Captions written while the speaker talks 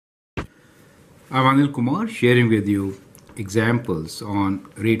I'm Anil Kumar sharing with you examples on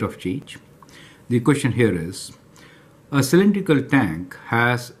rate of change. The question here is, a cylindrical tank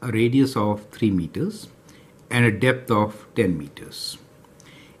has a radius of 3 meters and a depth of 10 meters.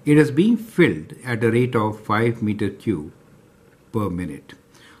 It is being filled at a rate of 5 meter cube per minute.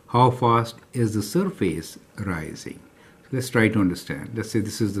 How fast is the surface rising? Let's try to understand. Let's say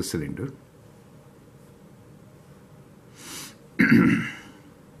this is the cylinder.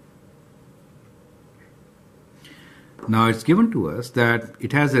 Now it's given to us that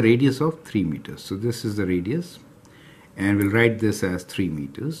it has a radius of 3 meters. So this is the radius, and we'll write this as 3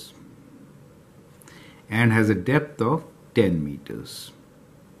 meters, and has a depth of 10 meters.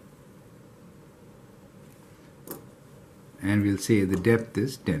 And we'll say the depth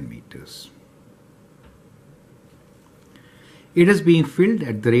is 10 meters. It is being filled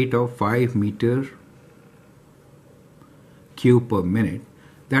at the rate of 5 meter cube per minute.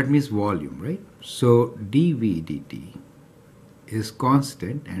 That means volume, right? So dV dt is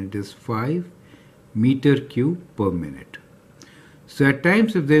constant and it is 5 meter cube per minute. So at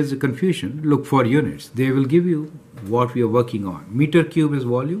times if there is a confusion, look for units. They will give you what we are working on. Meter cube is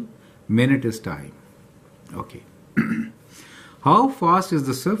volume, minute is time. Okay. How fast is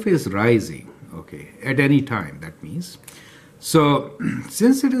the surface rising? Okay, at any time, that means. So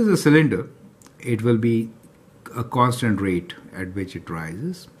since it is a cylinder, it will be a constant rate at which it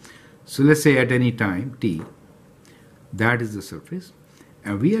rises. So let's say at any time t, that is the surface,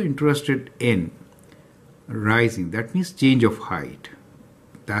 and we are interested in rising. That means change of height.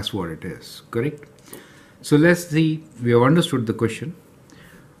 That's what it is, correct? So let's see, we have understood the question.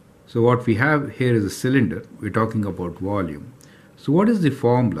 So what we have here is a cylinder. We're talking about volume. So what is the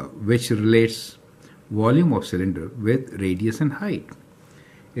formula which relates volume of cylinder with radius and height?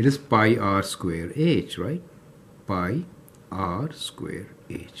 It is pi r square h, right? Pi r square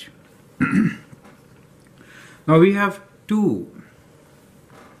h. Now we have two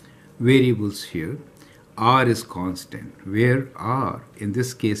variables here. R is constant, where R in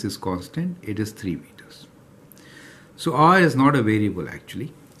this case is constant. It is 3 meters. So R is not a variable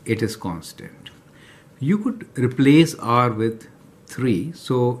actually, it is constant. You could replace R with 3.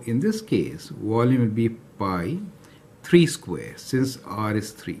 So in this case volume will be pi 3 square, since R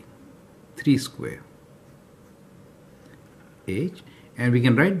is 3 square h, and we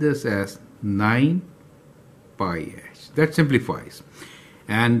can write this as 9 pi h. That simplifies,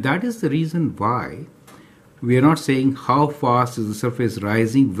 and that is the reason why we are not saying how fast is the surface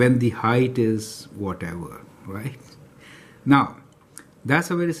rising when the height is whatever, right? Now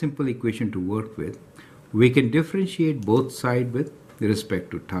that's a very simple equation to work with. We can differentiate both sides with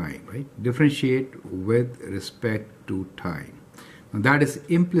respect to time, right? Differentiate with respect to time. Now that is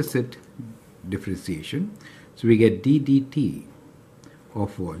implicit differentiation. So we get d dt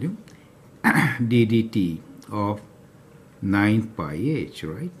of volume, d dt of 9 pi h,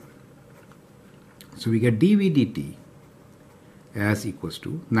 right? So we get dv dt as equals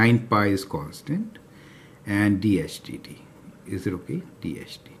to 9 pi is constant and dh dt. Is it okay?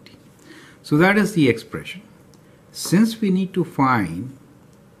 dh dt. So that is the expression. Since we need to find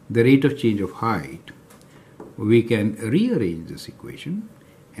the rate of change of height, we can rearrange this equation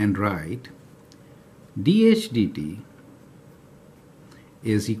and write dh dt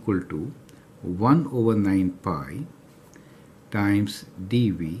is equal to 1 over 9 pi times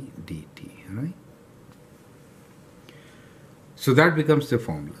dv dt, right? So that becomes the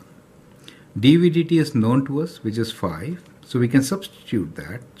formula. dv dt is known to us, which is 5. So we can substitute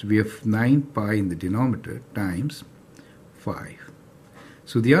that. So we have 9 pi in the denominator times 5.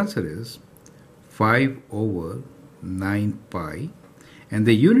 So the answer is 5 over 9 pi, and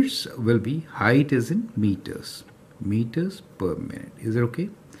the units will be, height is in meters, meters per minute. Is it okay?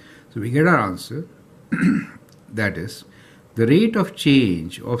 So we get our answer. That is, the rate of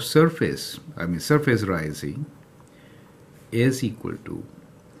change of surface rising is equal to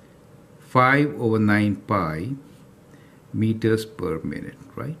 5 over 9 pi meters per minute,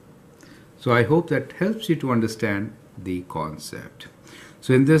 right? So I hope that helps you to understand the concept.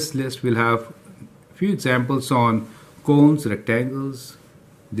 So in this list we'll have a few examples on cones, rectangles,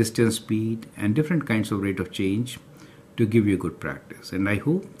 distance, speed, and different kinds of rate of change to give you good practice. And I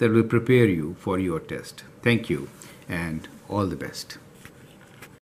hope that will prepare you for your test. Thank you and all the best.